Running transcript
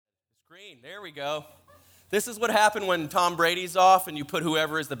Screen, there we go. This is what happened when Tom Brady's off and you put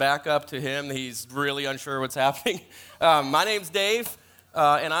whoever is the backup to him. He's really unsure what's happening. My name's Dave,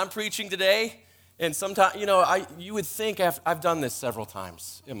 and I'm preaching today. And sometimes, you would think I've done this several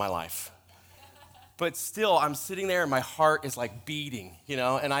times in my life. But still, I'm sitting there and my heart is like beating,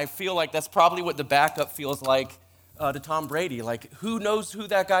 and I feel like that's probably what the backup feels like to Tom Brady. Like, who knows who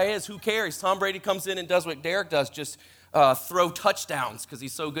that guy is? Who cares? Tom Brady comes in and does what Derek does, just throw touchdowns because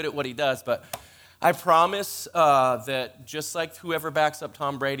he's so good at what he does. But I promise that just like whoever backs up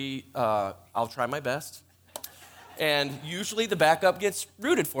Tom Brady, I'll try my best. And usually the backup gets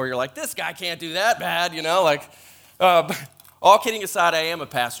rooted for. You're like, this guy can't do that bad, all kidding aside, I am a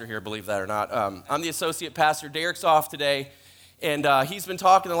pastor here, believe that or not. I'm the associate pastor. Derek's off today, and he's been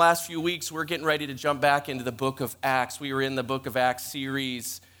talking the last few weeks. We're getting ready to jump back into the book of Acts. We were in the book of Acts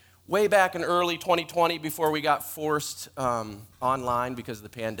series way back in early 2020 before we got forced online because of the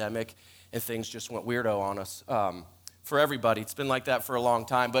pandemic, and things just went weirdo on us for everybody. It's been like that for a long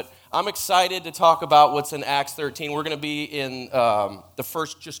time. But I'm excited to talk about what's in Acts 13. We're going to be in the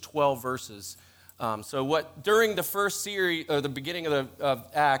first just 12 verses. During the first series, or the beginning of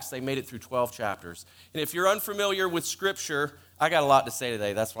Acts, they made it through 12 chapters. And if you're unfamiliar with Scripture, I got a lot to say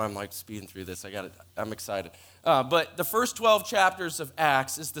today. That's why I'm speeding through this. I'm excited. But the first 12 chapters of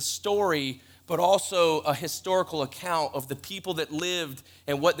Acts is the story, but also a historical account of the people that lived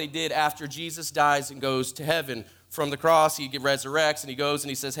and what they did after Jesus dies and goes to heaven. From the cross, he resurrects, and he goes and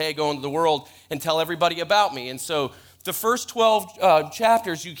he says, hey, go into the world and tell everybody about me. And so the first 12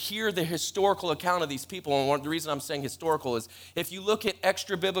 chapters, you hear the historical account of these people. And the reason I'm saying historical is if you look at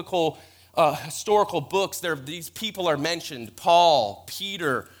extra-biblical historical books, these people are mentioned. Paul,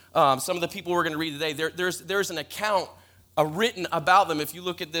 Peter, some of the people we're going to read today. There's an account written about them. If you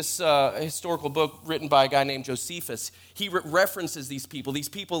look at this historical book written by a guy named Josephus, he references these people. These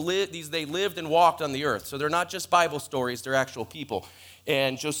people they lived and walked on the earth. So they're not just Bible stories, they're actual people.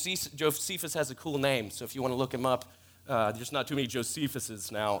 And Josephus has a cool name, so if you want to look him up, there's not too many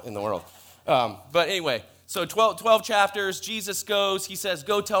Josephuses now in the world. But anyway, so 12 chapters, Jesus goes, he says,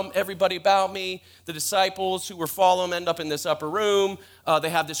 go tell everybody about me. The disciples who were following him end up in this upper room. They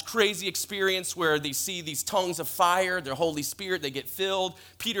have this crazy experience where they see these tongues of fire, the Holy Spirit, they get filled.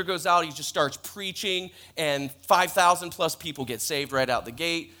 Peter goes out, he just starts preaching, and 5,000 plus people get saved right out the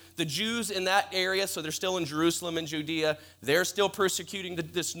gate. The Jews in that area, so they're still in Jerusalem and Judea, they're still persecuting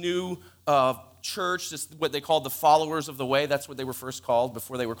this new church, this what they called the followers of the way. That's what they were first called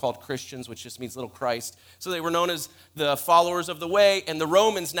before they were called Christians, which just means little Christ. So they were known as the followers of the way, and the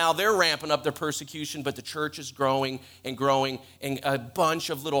Romans now, they're ramping up their persecution, but the church is growing, and a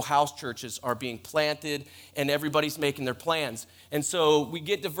bunch of little house churches are being planted, and everybody's making their plans. And so we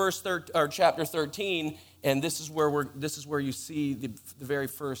get to chapter 13, and this is where you see the very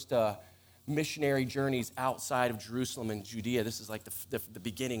first missionary journeys outside of Jerusalem and Judea. This is like the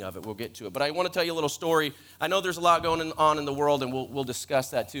beginning of it. We'll get to it. But I want to tell you a little story. I know there's a lot going on in the world, and we'll discuss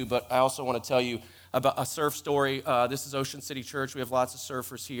that too, but I also want to tell you about a surf story. This is Ocean City Church. We have lots of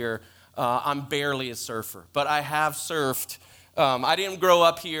surfers here. I'm barely a surfer, but I have surfed. I didn't grow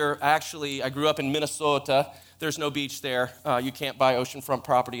up here. Actually, I grew up in Minnesota. There's no beach there. You can't buy oceanfront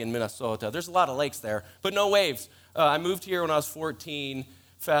property in Minnesota. There's a lot of lakes there, but no waves. I moved here when I was 14.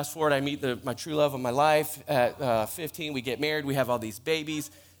 Fast forward, I meet my true love of my life. At 15, we get married. We have all these babies.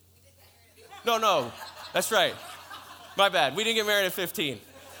 No, that's right. My bad. We didn't get married at 15.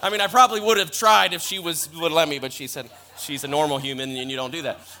 I mean, I probably would have tried if she would let me, but she said she's a normal human and you don't do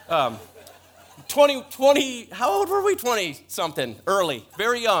that. 20, how old were we? 20-something, early,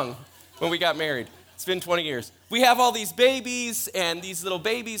 very young when we got married. It's been 20 years. We have all these babies, and these little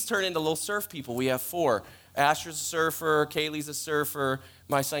babies turn into little surf people. We have 4. Asher's a surfer, Kaylee's a surfer,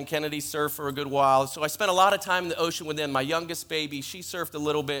 my son Kennedy's surfed for a good while. So I spent a lot of time in the ocean with them. My youngest baby, she surfed a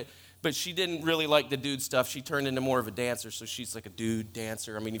little bit, but she didn't really like the dude stuff. She turned into more of a dancer, so she's like a dude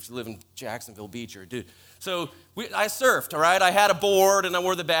dancer. I mean, if you live in Jacksonville Beach, you're a dude. So I surfed, all right? I had a board, and I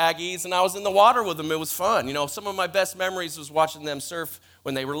wore the baggies, and I was in the water with them. It was fun. Some of my best memories was watching them surf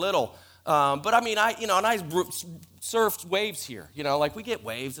when they were little. But I mean, I surfed waves here, we get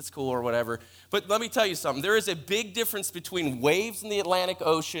waves, it's cool or whatever. But let me tell you something. There is a big difference between waves in the Atlantic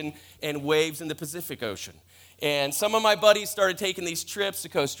Ocean and waves in the Pacific Ocean. And some of my buddies started taking these trips to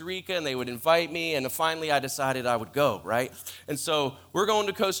Costa Rica, and they would invite me, and finally I decided I would go, right? And so we're going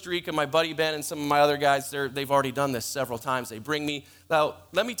to Costa Rica. My buddy Ben and some of my other guys, they've already done this several times. They bring me. Now,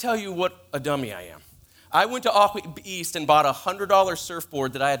 let me tell you what a dummy I am. I went to Aqua East and bought a $100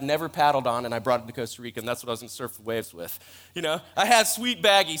 surfboard that I had never paddled on, and I brought it to Costa Rica, and that's what I was going to surf the waves with. I had sweet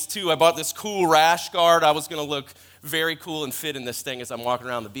baggies, too. I bought this cool rash guard. I was going to look very cool and fit in this thing as I'm walking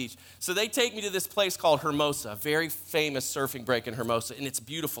around the beach. So they take me to this place called Hermosa, a very famous surfing break in Hermosa, and it's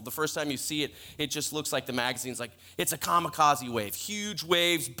beautiful. The first time you see it, it just looks like the magazine's like, it's a kamikaze wave. Huge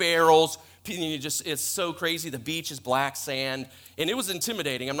waves, barrels, it's so crazy. The beach is black sand, and it was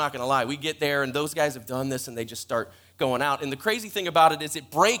intimidating, I'm not going to lie. We get there, and those guys have done this, and they just start going out. And the crazy thing about it is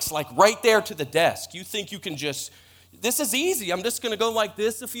it breaks like right there to the desk. You think you can just... This is easy. I'm just going to go like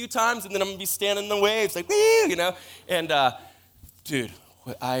this a few times, and then I'm going to be standing in the waves like, woo, you know. And, dude,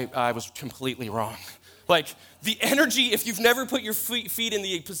 I was completely wrong. Like, the energy, if you've never put your feet in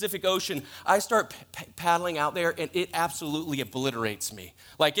the Pacific Ocean, I start paddling out there, and it absolutely obliterates me.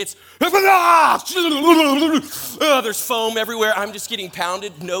 Like, it's, there's foam everywhere. I'm just getting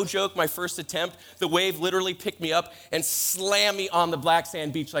pounded. No joke, my first attempt, the wave literally picked me up and slammed me on the black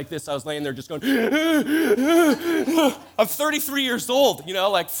sand beach like this. I was laying there just going, I'm 33 years old, you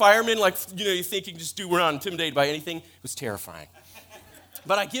know, like firemen, like, you know, you think you can just we're not intimidated by anything. It was terrifying.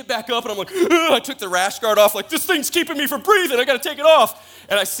 But I get back up and I'm like, I took the rash guard off, like, this thing's keeping me from breathing, I gotta take it off.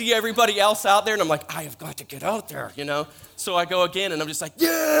 And I see everybody else out there and I'm like, I have got to get out there, you know? So I go again and I'm just like,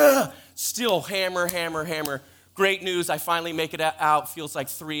 yeah! Still hammer. Great news, I finally make it out, feels like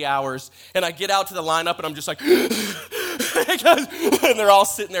 3 hours. And I get out to the lineup and I'm just like, and they're all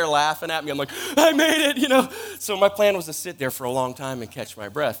sitting there laughing at me. I'm like, I made it, you know? So my plan was to sit there for a long time and catch my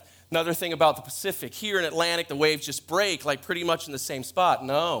breath. Another thing about the Pacific, here in Atlantic, the waves just break like pretty much in the same spot.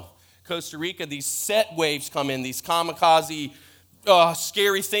 No. Costa Rica, these set waves come in, these kamikaze,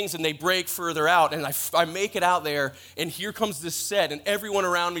 scary things, and they break further out. And I make it out there, and here comes this set, and everyone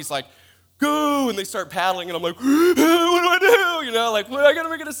around me is like, go, and they start paddling, and I'm like, what do I do? You know, like, well, I got to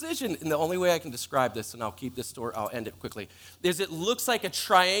make a decision. And the only way I can describe this, and I'll keep this story, I'll end it quickly, is it looks like a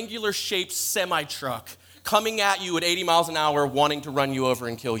triangular-shaped semi-truck coming at you at 80 miles an hour, wanting to run you over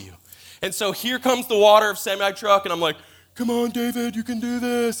and kill you. And so here comes the water of semi-truck, and I'm like, come on, David, you can do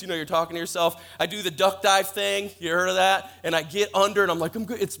this. You know, you're talking to yourself. I do the duck dive thing. You heard of that? And I get under, and I'm like, I'm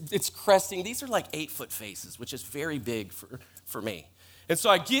good. It's cresting. These are like 8-foot faces, which is very big for me. And so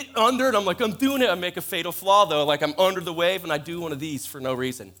I get under, and I'm like, I'm doing it. I make a fatal flaw, though. Like, I'm under the wave, and I do one of these for no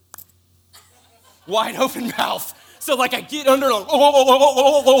reason. Wide open mouth. So, like, I get under, and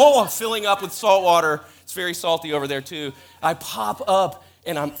I'm filling up with salt water. It's very salty over there, too. I pop up.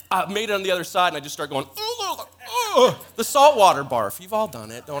 And I made it on the other side, and I just start going, the saltwater barf. You've all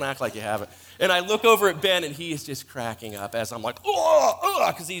done it. Don't act like you haven't. And I look over at Ben, and he is just cracking up as I'm like,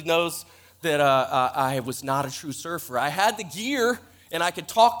 because he knows that I was not a true surfer. I had the gear, and I could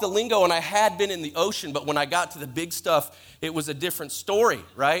talk the lingo, and I had been in the ocean, but when I got to the big stuff, it was a different story,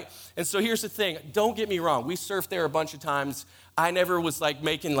 right? And so here's the thing. Don't get me wrong. We surfed there a bunch of times. I never was like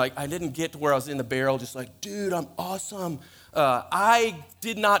I didn't get to where I was in the barrel just like, dude, I'm awesome. I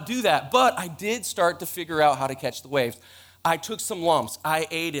did not do that, but I did start to figure out how to catch the waves. I took some lumps. I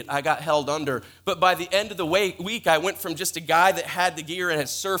ate it. I got held under. But by the end of the week, I went from just a guy that had the gear and had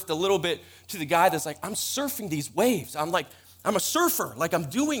surfed a little bit to the guy that's like, I'm surfing these waves. I'm like, I'm a surfer. Like, I'm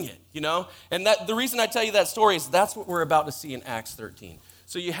doing it, you know? And the reason I tell you that story is that's what we're about to see in Acts 13.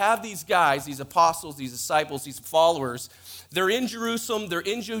 So you have these guys, these apostles, these disciples, these followers. They're in Jerusalem. They're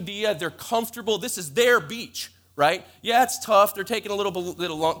in Judea. They're comfortable. This is their beach. Right? Yeah, it's tough. They're taking little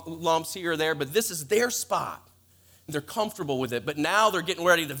lumps here or there, but this is their spot. They're comfortable with it, but now they're getting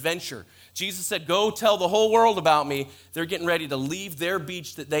ready to venture. Jesus said, go tell the whole world about me. They're getting ready to leave their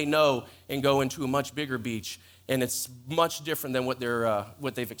beach that they know and go into a much bigger beach, and it's much different than what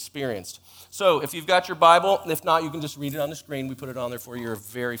they've experienced. So if you've got your Bible, and if not, you can just read it on the screen. We put it on there for you. You're a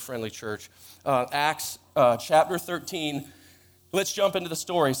very friendly church. Acts chapter 13. Let's jump into the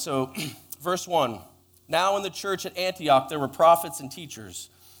story. So verse 1. Now in the church at Antioch, there were prophets and teachers.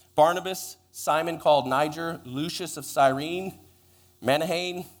 Barnabas, Simon called Niger, Lucius of Cyrene,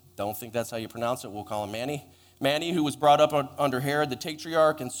 Manahain, don't think that's how you pronounce it, we'll call him Manny, who was brought up under Herod the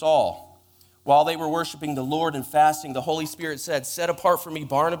Tetrarch, and Saul. While they were worshiping the Lord and fasting, the Holy Spirit said, set apart for me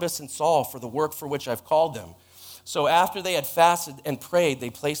Barnabas and Saul for the work for which I've called them. So after they had fasted and prayed, they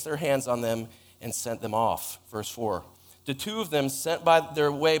placed their hands on them and sent them off. Verse 4. The two of them, sent by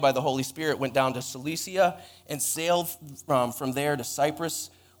their way by the Holy Spirit, went down to Cilicia and sailed from there to Cyprus.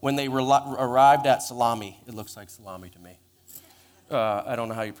 When they arrived at Salami, it looks like salami to me. I don't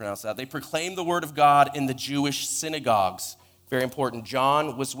know how you pronounce that. They proclaimed the word of God in the Jewish synagogues. Very important.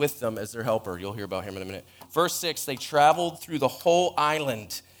 John was with them as their helper. You'll hear about him in a minute. Verse 6, they traveled through the whole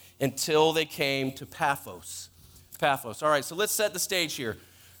island until they came to Paphos. Paphos. All right, so let's set the stage here.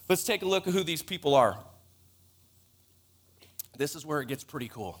 Let's take a look at who these people are. This is where it gets pretty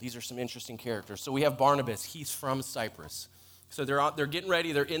cool. These are some interesting characters. So we have Barnabas. He's from Cyprus. So they're getting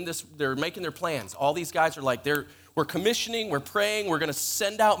ready. They're making their plans. All these guys are like, we're commissioning, we're praying, we're going to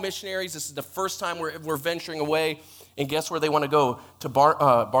send out missionaries. This is the first time we're venturing away. And guess where they want to go? To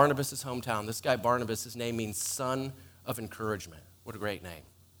Barnabas' hometown. This guy Barnabas, his name means son of encouragement. What a great name.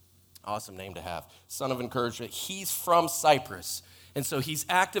 Awesome name to have. Son of encouragement. He's from Cyprus. And so he's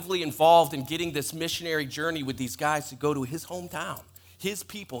actively involved in getting this missionary journey with these guys to go to his hometown, his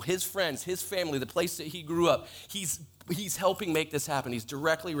people, his friends, his family, the place that he grew up. He's helping make this happen. He's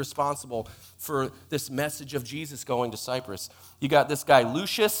directly responsible for this message of Jesus going to Cyprus. You got this guy,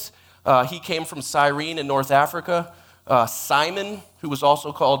 Lucius. He came from Cyrene in North Africa. Simon, who was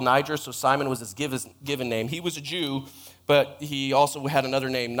also called Niger, so Simon was his given name. He was a Jew, but he also had another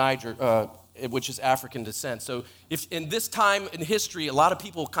name, Niger, which is African descent. So if in this time in history, a lot of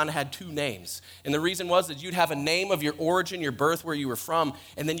people kind of had two names. And the reason was that you'd have a name of your origin, your birth, where you were from,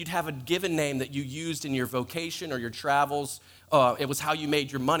 and then you'd have a given name that you used in your vocation or your travels. It was how you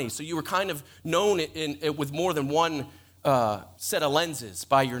made your money. So you were kind of known with more than one set of lenses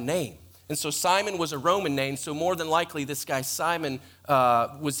by your name. And so Simon was a Roman name, so more than likely this guy Simon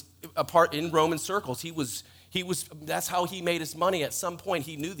was a part in Roman circles. He was, that's how he made his money. At some point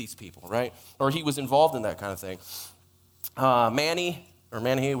he knew these people, right? Or he was involved in that kind of thing. Manny,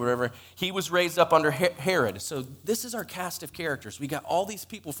 whatever, he was raised up under Herod. So this is our cast of characters. We got all these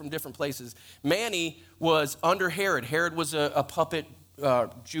people from different places. Manny was under Herod. Herod was a puppet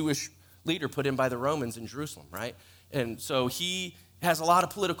Jewish leader put in by the Romans in Jerusalem, right? And so he has a lot of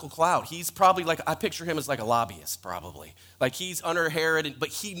political clout. He's probably I picture him as like a lobbyist, probably. Like he's under Herod, but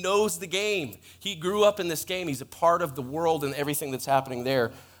he knows the game. He grew up in this game. He's a part of the world and everything that's happening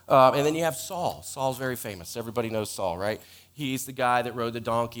there. And then you have Saul. Saul's very famous. Everybody knows Saul, right? He's the guy that rode the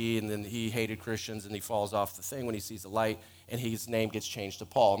donkey, and then he hated Christians, and he falls off the thing when he sees the light, and his name gets changed to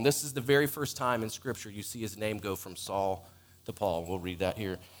Paul. And this is the very first time in Scripture you see his name go from Saul to Paul. We'll read that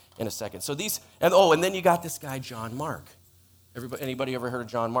here in a second. So and then you got this guy, John Mark. Anybody ever heard of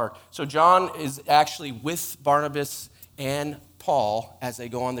John Mark? So John is actually with Barnabas and Paul as they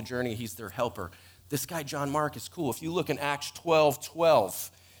go on the journey. He's their helper. This guy, John Mark, is cool. If you look in Acts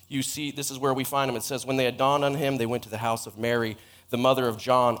 12:12, you see, this is where we find him. It says, when they had dawned on him, they went to the house of Mary, the mother of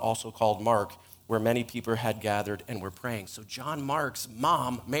John, also called Mark, where many people had gathered and were praying. So John Mark's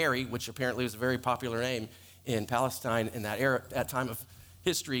mom, Mary, which apparently was a very popular name in Palestine in that era, that time of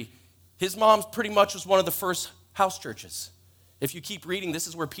history, his mom pretty much was one of the first house churches. If you keep reading, this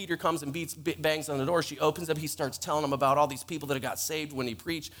is where Peter comes and bangs on the door. She opens up. He starts telling them about all these people that got saved when he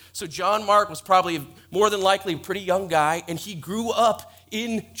preached. So John Mark was probably more than likely a pretty young guy, and he grew up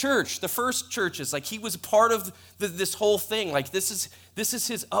in church, the first churches. Like he was part of this whole thing. Like this is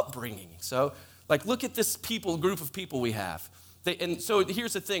his upbringing. So like look at this group of people we have. And so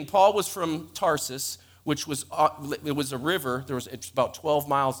here's the thing. Paul was from Tarsus, which was it was a river. It's about 12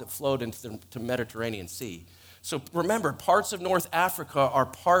 miles that flowed into the Mediterranean Sea. So remember, parts of North Africa are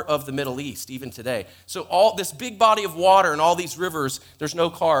part of the Middle East, even today. So all this big body of water and all these rivers, there's no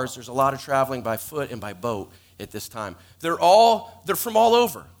cars. There's a lot of traveling by foot and by boat at this time. They're from all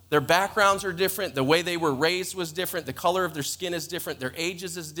over. Their backgrounds are different. The way they were raised was different. The color of their skin is different. Their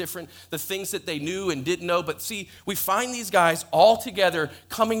ages is different. The things that they knew and didn't know. But see, we find these guys all together,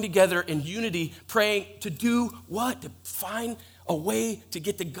 coming together in unity, praying to do what? To find a way to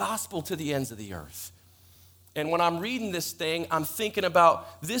get the gospel to the ends of the earth. And when I'm reading this thing, I'm thinking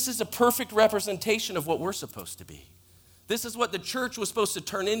about this is a perfect representation of what we're supposed to be. This is what the church was supposed to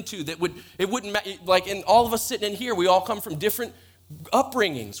turn into. It wouldn't like, and all of us sitting in here, we all come from different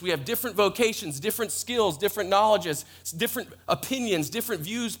upbringings. We have different vocations, different skills, different knowledges, different opinions, different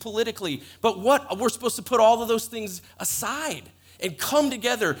views politically. But what we're supposed to put all of those things aside and come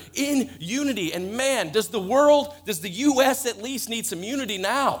together in unity. And man, does the U.S. at least need some unity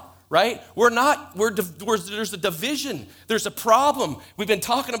now? Right? There's a division. There's a problem. We've been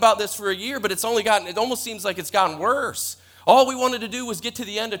talking about this for a year, but it almost seems like it's gotten worse. All we wanted to do was get to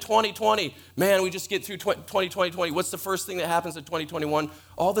the end of 2020. Man, we just get through 2020. What's the first thing that happens in 2021?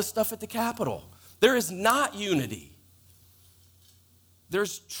 All this stuff at the Capitol. There is not unity.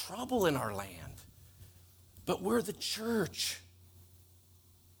 There's trouble in our land. But we're the church.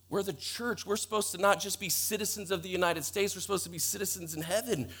 We're the church. We're supposed to not just be citizens of the United States. We're supposed to be citizens in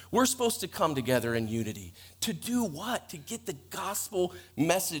heaven. We're supposed to come together in unity. To do what? To get the gospel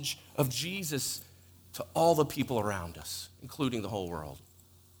message of Jesus to all the people around us, including the whole world.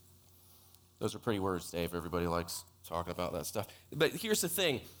 Those are pretty words, Dave. Everybody likes talking about that stuff. But here's the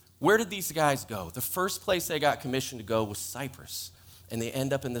thing. Where did these guys go? The first place they got commissioned to go was Cyprus. And they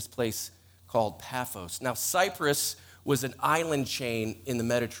end up in this place called Paphos. Now, Cyprus was an island chain in the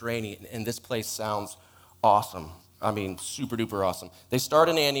Mediterranean, and this place sounds awesome. super duper awesome. They start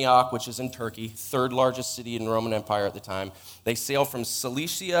in Antioch, which is in Turkey, third largest city in the Roman Empire at the time. They sail from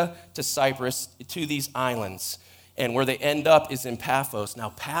Cilicia to Cyprus to these islands. And where they end up is in Paphos. Now,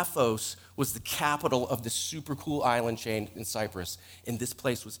 Paphos was the capital of this super cool island chain in Cyprus. And this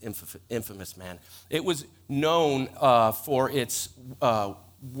place was infamous, man. It was known for its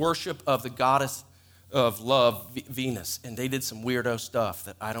worship of the goddess of love, Venus. And they did some weirdo stuff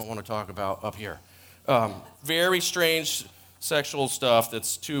that I don't want to talk about up here. Very strange sexual stuff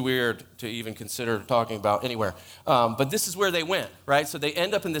that's too weird to even consider talking about anywhere. But this is where they went, right? So they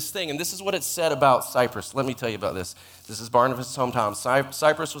end up in this thing, and this is what it said about Cyprus. Let me tell you about this. This is Barnabas' hometown.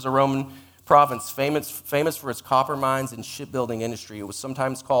 Cyprus was a Roman province famous for its copper mines and shipbuilding industry. It was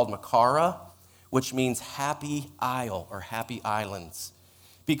sometimes called Makara, which means happy isle or happy islands,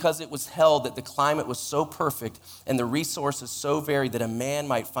 because it was held that the climate was so perfect and the resources so varied that a man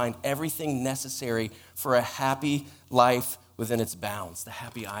might find everything necessary for a happy life within its bounds, the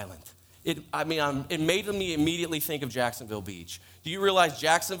happy island. It made me immediately think of Jacksonville Beach. Do you realize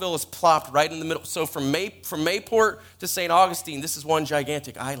Jacksonville is plopped right in the middle? So from Mayport to St. Augustine, this is one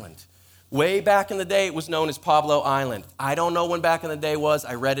gigantic island. Way back in the day, it was known as Pablo Island. I don't know when back in the day was.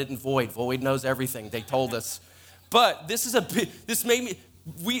 I read it in Void. Void knows everything. They told us. But this made me...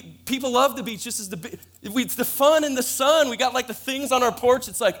 People love the beach. It's the fun in the sun. We got like the things on our porch.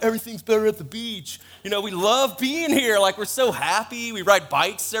 It's like everything's better at the beach. We love being here. Like we're so happy. We ride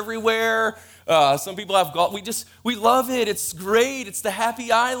bikes everywhere. Some people have golf. We love it. It's great. It's the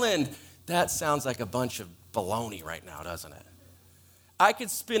happy island. That sounds like a bunch of baloney right now, doesn't it? I could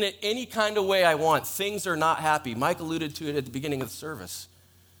spin it any kind of way I want. Things are not happy. Mike alluded to it at the beginning of the service.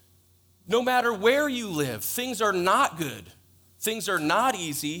 No matter where you live, things are not good. Things are not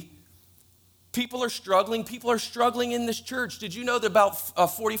easy. People are struggling. People are struggling in this church. Did you know that about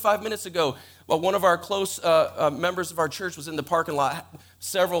 45 minutes ago, one of our close members of our church was in the parking lot.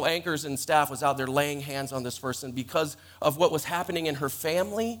 Several anchors and staff was out there laying hands on this person because of what was happening in her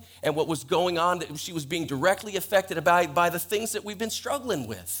family and what was going on, that she was being directly affected by the things that we've been struggling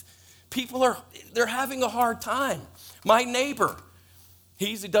with. They're having a hard time. My neighbor,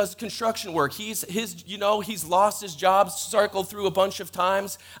 he does construction work. He's lost his job, cycled through a bunch of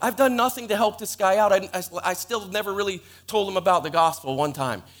times. I've done nothing to help this guy out. I still never really told him about the gospel one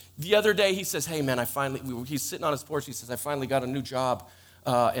time. The other day he says, hey man, he's sitting on his porch. He says, I finally got a new job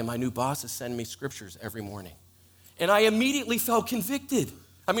and my new boss is sending me scriptures every morning. And I immediately felt convicted.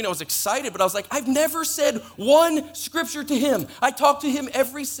 I was excited, but I was like, I've never said one scripture to him. I talk to him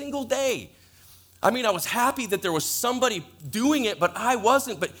every single day. I was happy that there was somebody doing it, but I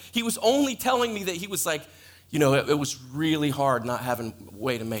wasn't. But he was only telling me that he was like, it was really hard not having a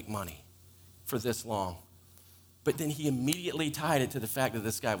way to make money for this long. But then he immediately tied it to the fact that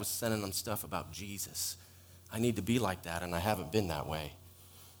this guy was sending him stuff about Jesus. I need to be like that, and I haven't been that way.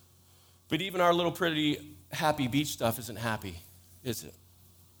 But even our little pretty happy beach stuff isn't happy, is it?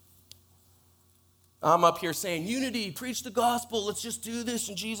 I'm up here saying, unity, preach the gospel, let's just do this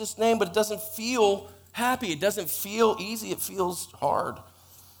in Jesus' name, but it doesn't feel happy. It doesn't feel easy. It feels hard.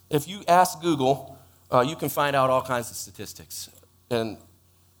 If you ask Google, you can find out all kinds of statistics. And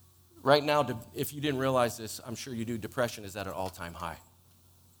right now, if you didn't realize this, I'm sure you do, depression is at an all-time high.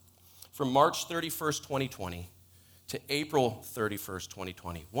 From March 31st, 2020 to April 31st,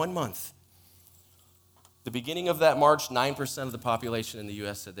 2020, 1 month. The beginning of that March, 9% of the population in the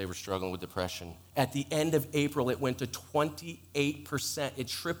U.S. said they were struggling with depression. At the end of April, it went to 28%. It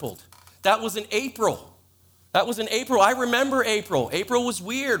tripled. That was in April. I remember April. April was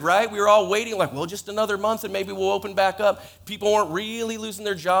weird, right? We were all waiting just another month and maybe we'll open back up. People weren't really losing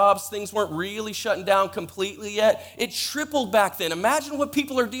their jobs. Things weren't really shutting down completely yet. It tripled back then. Imagine what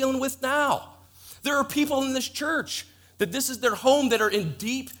people are dealing with now. There are people in this church that this is their home that are in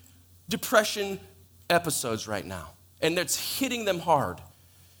deep depression episodes right now, and it's hitting them hard.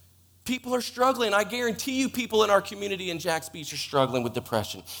 People are struggling. I guarantee you people in our community in Jacks Beach are struggling with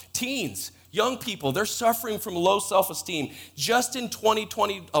depression. Teens, young people, they're suffering from low self-esteem. Just in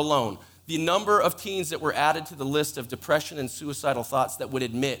 2020 alone, the number of teens that were added to the list of depression and suicidal thoughts that would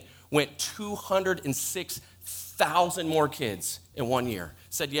admit went 206,000 more kids in 1 year.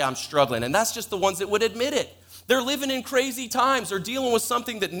 Said, yeah, I'm struggling. And that's just the ones that would admit it. They're living in crazy times. They're dealing with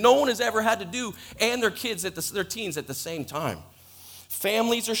something that no one has ever had to do, and their teens at the same time.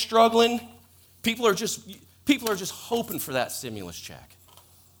 Families are struggling. People are just hoping for that stimulus check.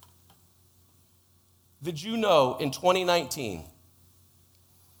 Did you know in 2019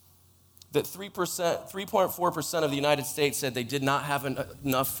 that 3.4% of the United States said they did not have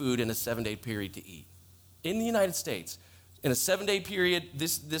enough food in a 7-day period to eat? In the United States. In a 7-day period,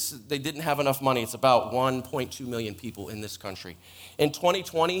 they didn't have enough money. It's about 1.2 million people in this country. In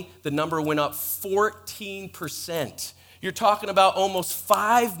 2020, the number went up 14%. You're talking about almost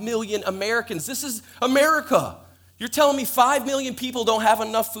 5 million Americans. This is America. You're telling me 5 million people don't have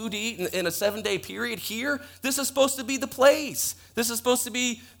enough food to eat in a 7-day period here? This is supposed to be the place. This is supposed to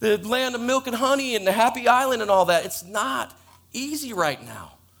be the land of milk and honey and the happy island and all that. It's not easy right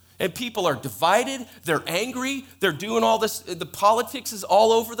now. And people are divided, they're angry, they're doing all this, the politics is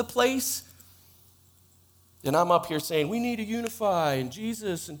all over the place. And I'm up here saying, we need to unify in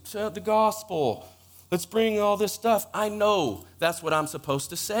Jesus and the gospel. Let's bring all this stuff. I know that's what I'm supposed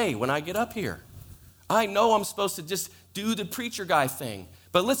to say when I get up here. I know I'm supposed to just do the preacher guy thing.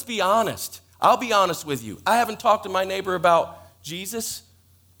 But let's be honest. I'll be honest with you. I haven't talked to my neighbor about Jesus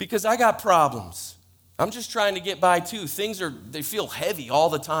because I got problems. I'm just trying to get by too. They feel heavy all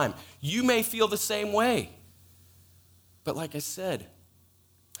the time. You may feel the same way. But like I said,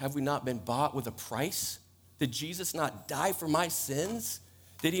 have we not been bought with a price? Did Jesus not die for my sins?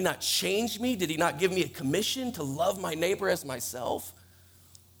 Did he not change me? Did he not give me a commission to love my neighbor as myself?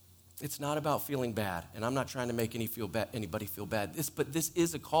 It's not about feeling bad, and I'm not trying to make anybody feel bad. But this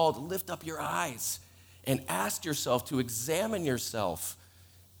is a call to lift up your eyes and ask yourself to examine yourself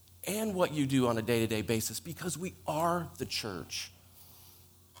and what you do on a day-to-day basis, because we are the church.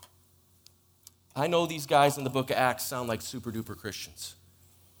 I know these guys in the book of Acts sound like super-duper Christians.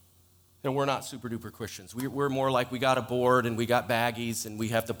 And we're not super-duper Christians. We're more like we got a board and we got baggies and we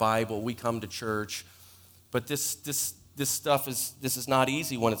have the Bible, we come to church. But this stuff is not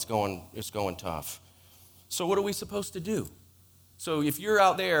easy when it's going tough. So what are we supposed to do? So if you're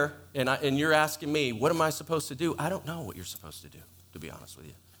out there and you're asking me, what am I supposed to do? I don't know what you're supposed to do, to be honest with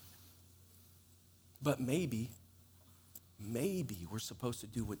you. But maybe we're supposed to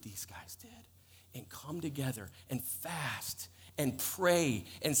do what these guys did and come together and fast and pray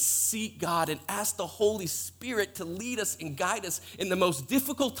and seek God and ask the Holy Spirit to lead us and guide us in the most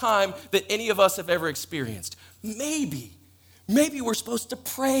difficult time that any of us have ever experienced. Maybe we're supposed to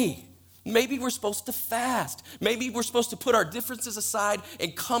pray. Maybe we're supposed to fast. Maybe we're supposed to put our differences aside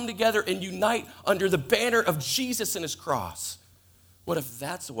and come together and unite under the banner of Jesus and his cross. What if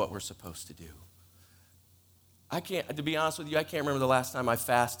that's what we're supposed to do? To be honest with you, I can't remember the last time I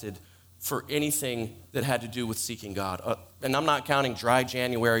fasted for anything that had to do with seeking God. And I'm not counting dry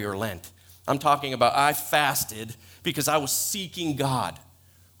January or Lent. I'm talking about I fasted because I was seeking God.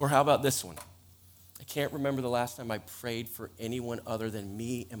 Or how about this one? I can't remember the last time I prayed for anyone other than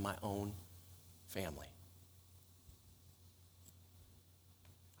me and my own family.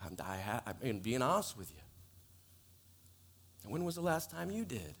 I'm being honest with you. When was the last time you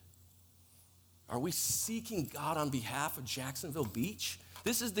did? Are we seeking God on behalf of Jacksonville Beach?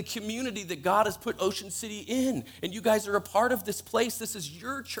 This is the community that God has put Ocean City in, and you guys are a part of this place. This is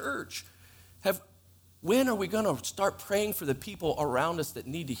your church. When are we going to start praying for the people around us that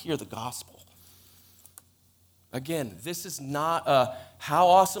need to hear the gospel? Again, this is not a how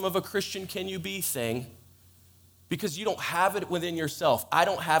awesome of a Christian can you be thing, because you don't have it within yourself. I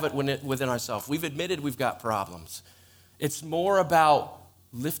don't have it within ourselves. We've admitted we've got problems. It's more about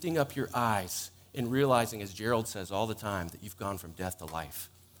lifting up your eyes and realizing, as Gerald says all the time, that you've gone from death to life.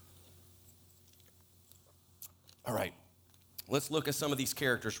 All right, let's look at some of these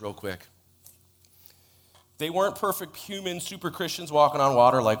characters real quick. They weren't perfect human super Christians walking on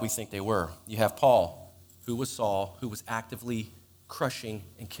water like we think they were. You have Paul, who was Saul, who was actively crushing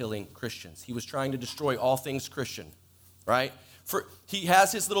and killing Christians. He was trying to destroy all things Christian, right? He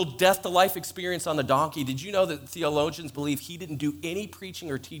has his little death to life experience on the donkey. Did you know that theologians believe he didn't do any preaching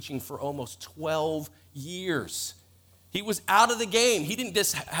or teaching for almost 12 years? He was out of the game. He didn't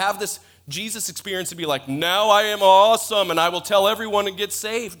just have this Jesus experience and be like, now I am awesome and I will tell everyone and get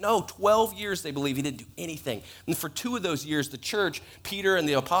saved. No, 12 years they believe he didn't do anything. And for 2 of those years, the church, Peter and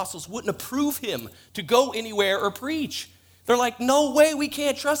the apostles, wouldn't approve him to go anywhere or preach. They're like, no way, we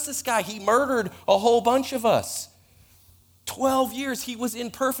can't trust this guy. He murdered a whole bunch of us. 12 years, he was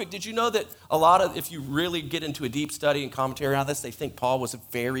imperfect. Did you know that if you really get into a deep study and commentary on this, they think Paul was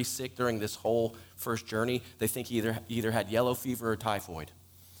very sick during this whole first journey. They think he either had yellow fever or typhoid.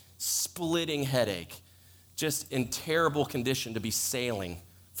 Splitting headache, just in terrible condition to be sailing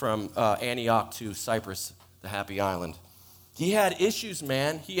from Antioch to Cyprus, the happy island. He had issues,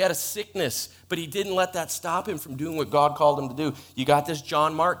 man. He had a sickness, but he didn't let that stop him from doing what God called him to do. You got this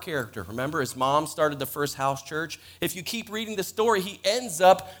John Mark character. Remember, his mom started the first house church. If you keep reading the story, he ends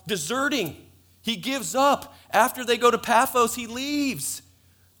up deserting. He gives up. After they go to Paphos, he leaves.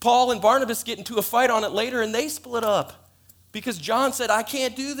 Paul and Barnabas get into a fight on it later, and they split up. Because John said, I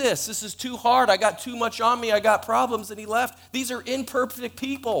can't do this. This is too hard. I got too much on me. I got problems. And he left. These are imperfect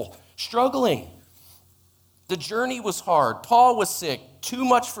people struggling. The journey was hard. Paul was sick. Too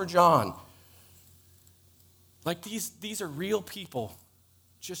much for John. Like these are real people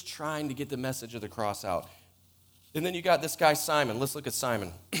just trying to get the message of the cross out. And then you got this guy, Simon. Let's look at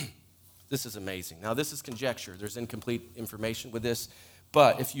Simon. This is amazing. Now, this is conjecture. There's incomplete information with this.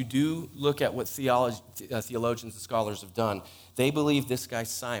 But if you do look at what theologians and scholars have done, they believe this guy,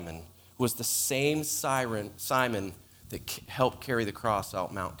 Simon, was the same Simon that helped carry the cross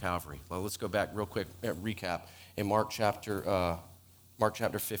out Mount Calvary. Well, let's go back real quick, recap. In Mark chapter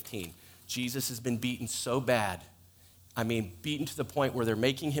 15, Jesus has been beaten so bad, beaten to the point where they're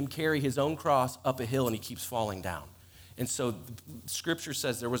making him carry his own cross up a hill and he keeps falling down. And so Scripture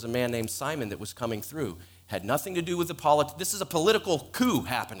says there was a man named Simon that was coming through. Had nothing to do with the politics. This is a political coup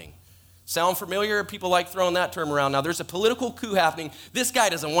happening. Sound familiar? People like throwing that term around. Now, there's a political coup happening. This guy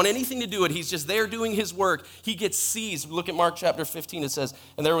doesn't want anything to do with it. He's just there doing his work. He gets seized. Look at Mark chapter 15. It says,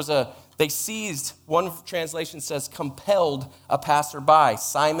 and they seized, one translation says, compelled a passerby,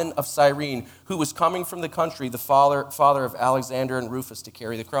 Simon of Cyrene, who was coming from the country, the father of Alexander and Rufus, to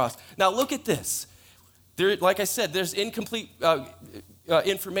carry the cross. Now, look at this. Like I said, there's incomplete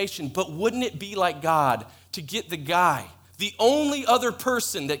information, but wouldn't it be like God to get the guy, the only other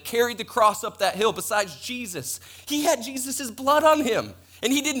person that carried the cross up that hill besides Jesus? He had Jesus' blood on him,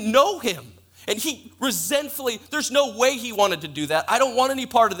 and he didn't know him. And he resentfully, there's no way he wanted to do that. I don't want any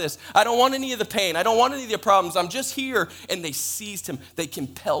part of this. I don't want any of the pain. I don't want any of the problems. I'm just here. And they seized him. They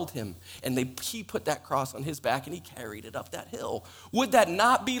compelled him. And he put that cross on his back, and he carried it up that hill. Would that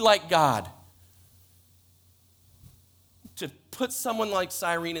not be like God? To put someone like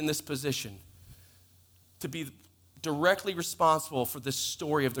Cyrene in this position, to be directly responsible for this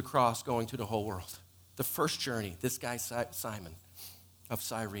story of the cross going to the whole world. The first journey, this guy Simon of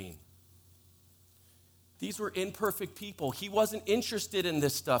Cyrene. These were imperfect people. He wasn't interested in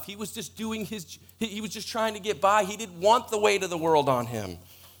this stuff. He was just he was just trying to get by. He didn't want the weight of the world on him.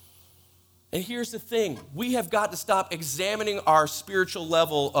 And here's the thing. We have got to stop examining our spiritual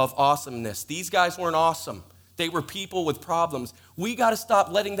level of awesomeness. These guys weren't awesome. They were people with problems. We got to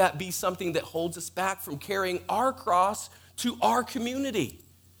stop letting that be something that holds us back from carrying our cross to our community.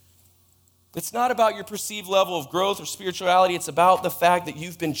 It's not about your perceived level of growth or spirituality. It's about the fact that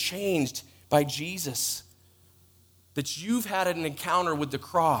you've been changed by Jesus, that you've had an encounter with the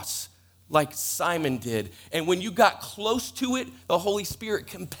cross like Simon did. And when you got close to it, the Holy Spirit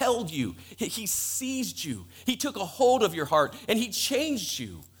compelled you. He seized you. He took a hold of your heart, and he changed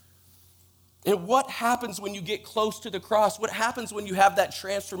you. And what happens when you get close to the cross? What happens when you have that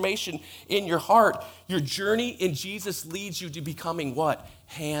transformation in your heart? Your journey in Jesus leads you to becoming what?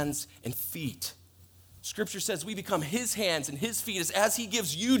 Hands and feet. Scripture says we become his hands and his feet. As he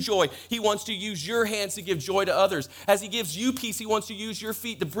gives you joy, he wants to use your hands to give joy to others. As he gives you peace, he wants to use your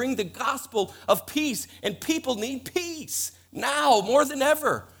feet to bring the gospel of peace. And people need peace now more than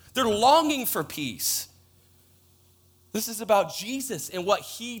ever. They're longing for peace. This is about Jesus and what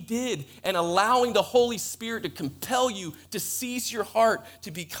he did and allowing the Holy Spirit to compel you to seize your heart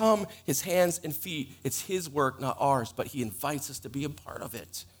to become his hands and feet. It's his work, not ours, but he invites us to be a part of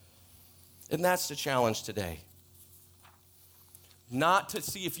it. And that's the challenge today. Not to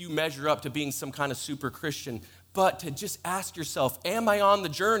see if you measure up to being some kind of super Christian, but to just ask yourself, am I on the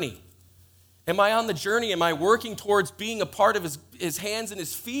journey? Am I on the journey? Am I working towards being a part of his hands and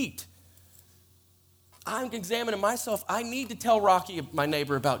his feet? I'm examining myself. I need to tell Rocky, my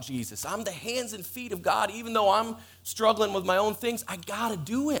neighbor, about Jesus. I'm the hands and feet of God. Even though I'm struggling with my own things, I got to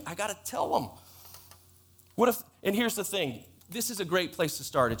do it. I got to tell him. And here's the thing. This is a great place to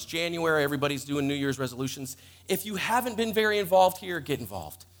start. It's January. Everybody's doing New Year's resolutions. If you haven't been very involved here, get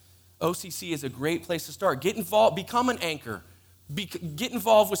involved. OCC is a great place to start. Get involved. Become an anchor. Get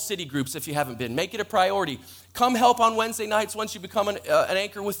involved with city groups if you haven't been. Make it a priority. Come help on Wednesday nights once you become an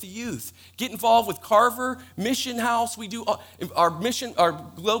anchor with the youth. Get involved with Carver Mission House. We do our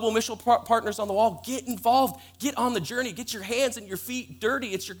global mission partners on the wall. Get involved. Get on the journey. Get your hands and your feet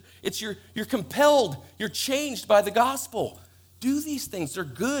dirty. You're compelled. You're changed by the gospel. Do these things. They're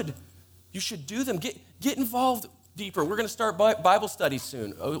good. You should do them. Get involved deeper. We're going to start Bible studies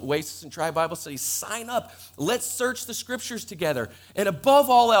soon. Oasis and Tribe Bible studies. Sign up. Let's search the scriptures together. And above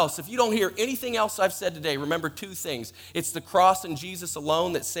all else, if you don't hear anything else I've said today, remember two things. It's the cross and Jesus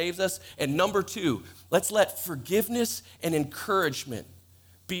alone that saves us. And number two, let's let forgiveness and encouragement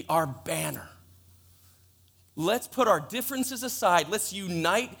be our banner. Let's put our differences aside. Let's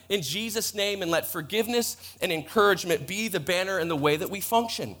unite in Jesus' name and let forgiveness and encouragement be the banner and the way that we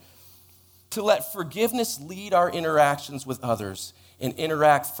function. to let forgiveness lead our interactions with others and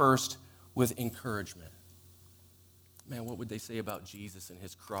interact first with encouragement. Man, what would they say about Jesus and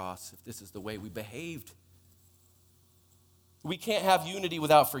his cross if this is the way we behaved? We can't have unity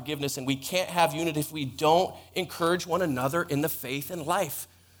without forgiveness, and we can't have unity if we don't encourage one another in the faith and life.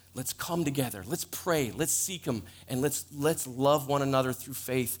 Let's come together. Let's pray. Let's seek him, and let's love one another through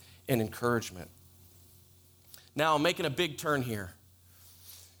faith and encouragement. Now, I'm making a big turn here.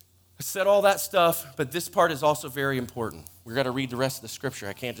 I said all that stuff, but this part is also very important. We've got to read the rest of the scripture.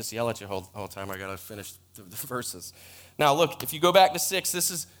 I can't just yell at you all the time. I got to finish the verses. Now, look, if you go back to 6,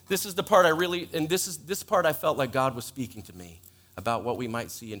 this is the part this part I felt like God was speaking to me about what we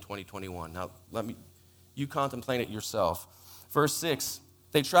might see in 2021. Now, you contemplate it yourself. Verse 6,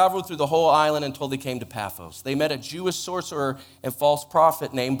 they traveled through the whole island until they came to Paphos. They met a Jewish sorcerer and false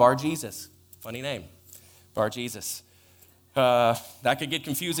prophet named Bar-Jesus. Funny name, Bar-Jesus. That could get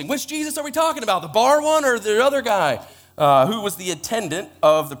confusing. Which Jesus are we talking about? The bar one or the other guy? Who was the attendant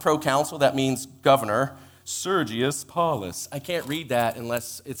of the proconsul, that means governor, Sergius Paulus. I can't read that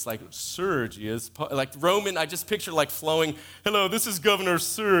unless it's like Sergius, like Roman, I just picture like flowing, hello, this is Governor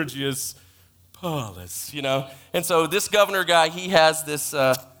Sergius Paulus, you know? And so this governor guy, he has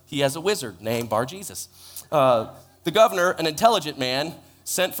a wizard named Bar-Jesus. The governor, an intelligent man,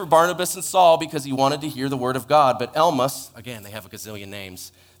 sent for Barnabas and Saul because he wanted to hear the word of God. But Elmas, again, they have a gazillion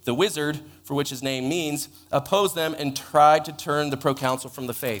names, the wizard, for which his name means, opposed them and tried to turn the proconsul from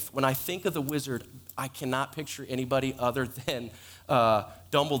the faith. When I think of the wizard, I cannot picture anybody other than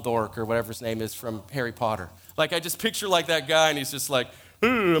Dumbledore or whatever his name is from Harry Potter. Like, I just picture like that guy, and he's just like,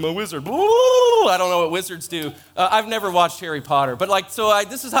 I'm a wizard. I don't know what wizards do. I've never watched Harry Potter, but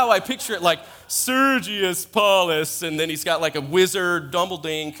this is how I picture it, like Sergius Paulus, and then he's got like a wizard,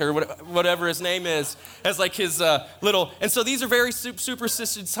 Dumbledink, or whatever his name is, as like his little, and so these are very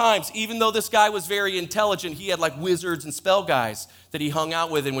superstitious times. Even though this guy was very intelligent, he had like wizards and spell guys that he hung out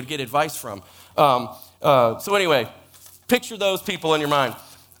with and would get advice from. So anyway, picture those people in your mind.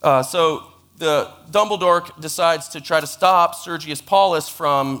 So the Dumbledore decides to try to stop Sergius Paulus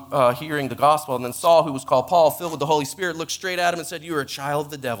from hearing the gospel. And then Saul, who was called Paul, filled with the Holy Spirit, looked straight at him and said, "You are a child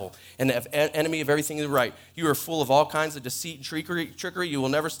of the devil and an enemy of everything that is right. You are full of all kinds of deceit and trickery. You will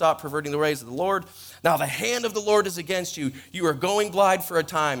never stop perverting the ways of the Lord. Now the hand of the Lord is against you. You are going blind for a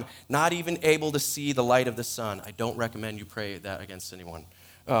time, not even able to see the light of the sun." I don't recommend you pray that against anyone.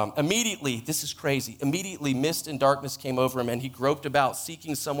 Immediately, this is crazy, immediately mist and darkness came over him, and he groped about,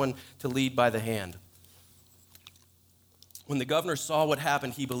 seeking someone to lead by the hand. When the governor saw what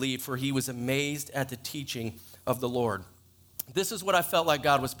happened, he believed, for he was amazed at the teaching of the Lord. This is what I felt like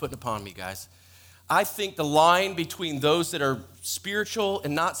God was putting upon me, guys. I think the line between those that are spiritual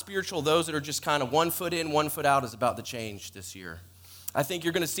and not spiritual, those that are just kind of 1 foot in, 1 foot out, is about to change this year. I think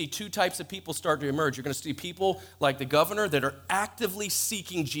you're going to see two types of people start to emerge. You're going to see people like the governor that are actively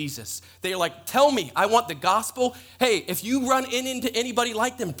seeking Jesus. They are like, tell me, I want the gospel. Hey, if you run into anybody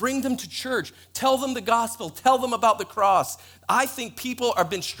like them, bring them to church. Tell them the gospel. Tell them about the cross. I think people have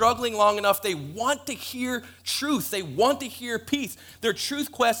been struggling long enough. They want to hear truth. They want to hear peace. Their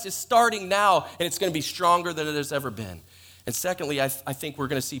truth quest is starting now, and it's going to be stronger than it has ever been. And secondly, I think we're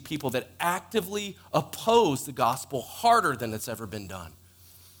going to see people that actively oppose the gospel harder than it's ever been done.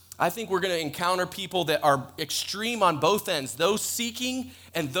 I think we're going to encounter people that are extreme on both ends, those seeking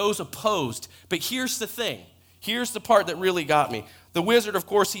and those opposed. But here's the thing. Here's the part that really got me. The wizard, of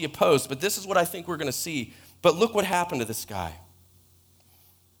course, he opposed, but this is what I think we're going to see. But look what happened to this guy.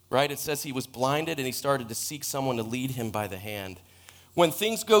 Right? It says he was blinded and he started to seek someone to lead him by the hand. When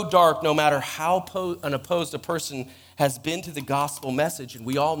things go dark, no matter how unopposed a person has been to the gospel message, and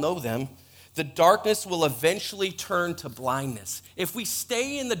we all know them, the darkness will eventually turn to blindness. If we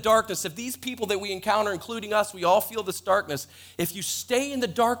stay in the darkness, if these people that we encounter, including us, we all feel this darkness, if you stay in the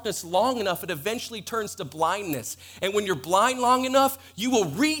darkness long enough, it eventually turns to blindness. And when you're blind long enough, you will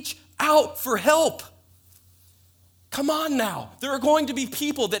reach out for help. Come on now. There are going to be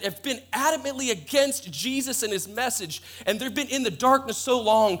people that have been adamantly against Jesus and his message, and they've been in the darkness so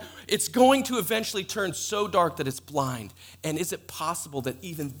long, it's going to eventually turn so dark that it's blind. And is it possible that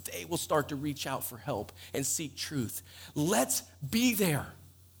even they will start to reach out for help and seek truth? Let's be there.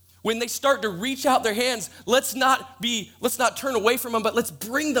 When they start to reach out their hands, let's not turn away from them, but let's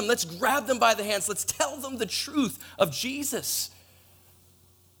bring them, let's grab them by the hands, let's tell them the truth of Jesus.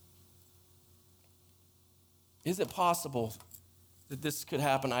 Is it possible that this could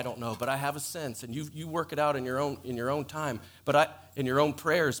happen? I don't know, but I have a sense, and you work it out in your own time, in your own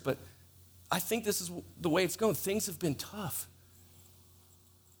prayers. But I think this is the way it's going. Things have been tough,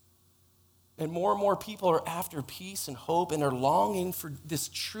 And more people are after peace and hope and are longing for this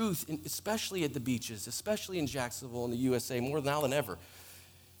truth, especially at the beaches, especially in Jacksonville in the USA, more now than ever.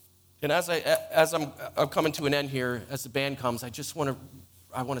 And as I'm coming to an end here, as the band comes, I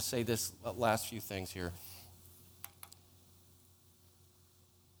want to say this last few things here.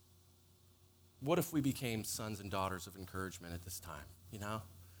 What if we became sons and daughters of encouragement at this time, you know?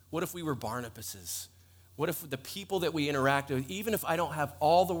 What if we were Barnabases? What if the people that we interact with, even if I don't have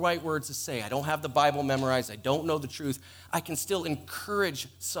all the right words to say, I don't have the Bible memorized, I don't know the truth, I can still encourage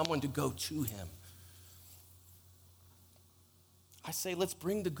someone to go to him. I say, let's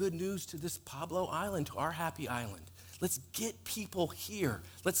bring the good news to this Pablo Island, to our happy island. Let's get people here.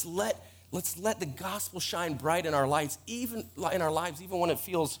 Let's let the gospel shine bright in our lives, even when it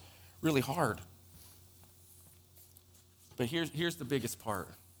feels really hard. But here's the biggest part.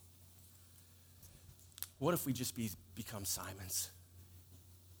 What if we just become Simons?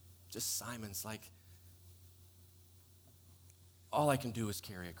 Just Simons, like, all I can do is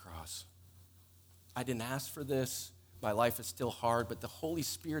carry a cross. I didn't ask for this. My life is still hard, but the Holy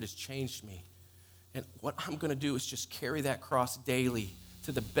Spirit has changed me. And what I'm going to do is just carry that cross daily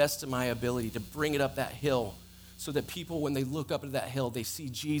to the best of my ability to bring it up that hill so that people, when they look up at that hill, they see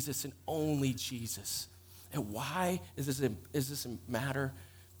Jesus and only Jesus. And why is this a matter?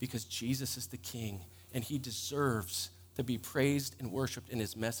 Because Jesus is the King, and he deserves to be praised and worshiped, and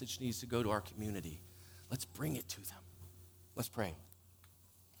his message needs to go to our community. Let's bring it to them. Let's pray.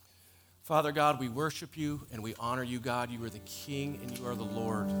 Father God, we worship you and we honor you, God. You are the King and you are the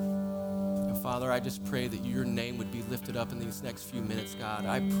Lord. And Father, I just pray that your name would be lifted up in these next few minutes, God.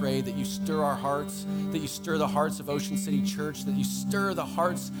 I pray that you stir our hearts, that you stir the hearts of Ocean City Church, that you stir the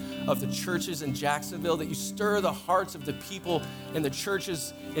hearts of the churches in Jacksonville, that you stir the hearts of the people in the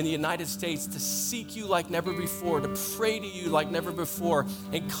churches in the United States to seek you like never before, to pray to you like never before,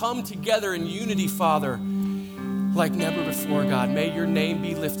 and come together in unity, Father, like never before, God. May your name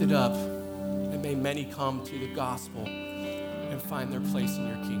be lifted up, and may many come to the gospel and find their place in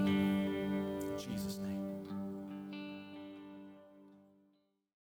your kingdom. In Jesus' name.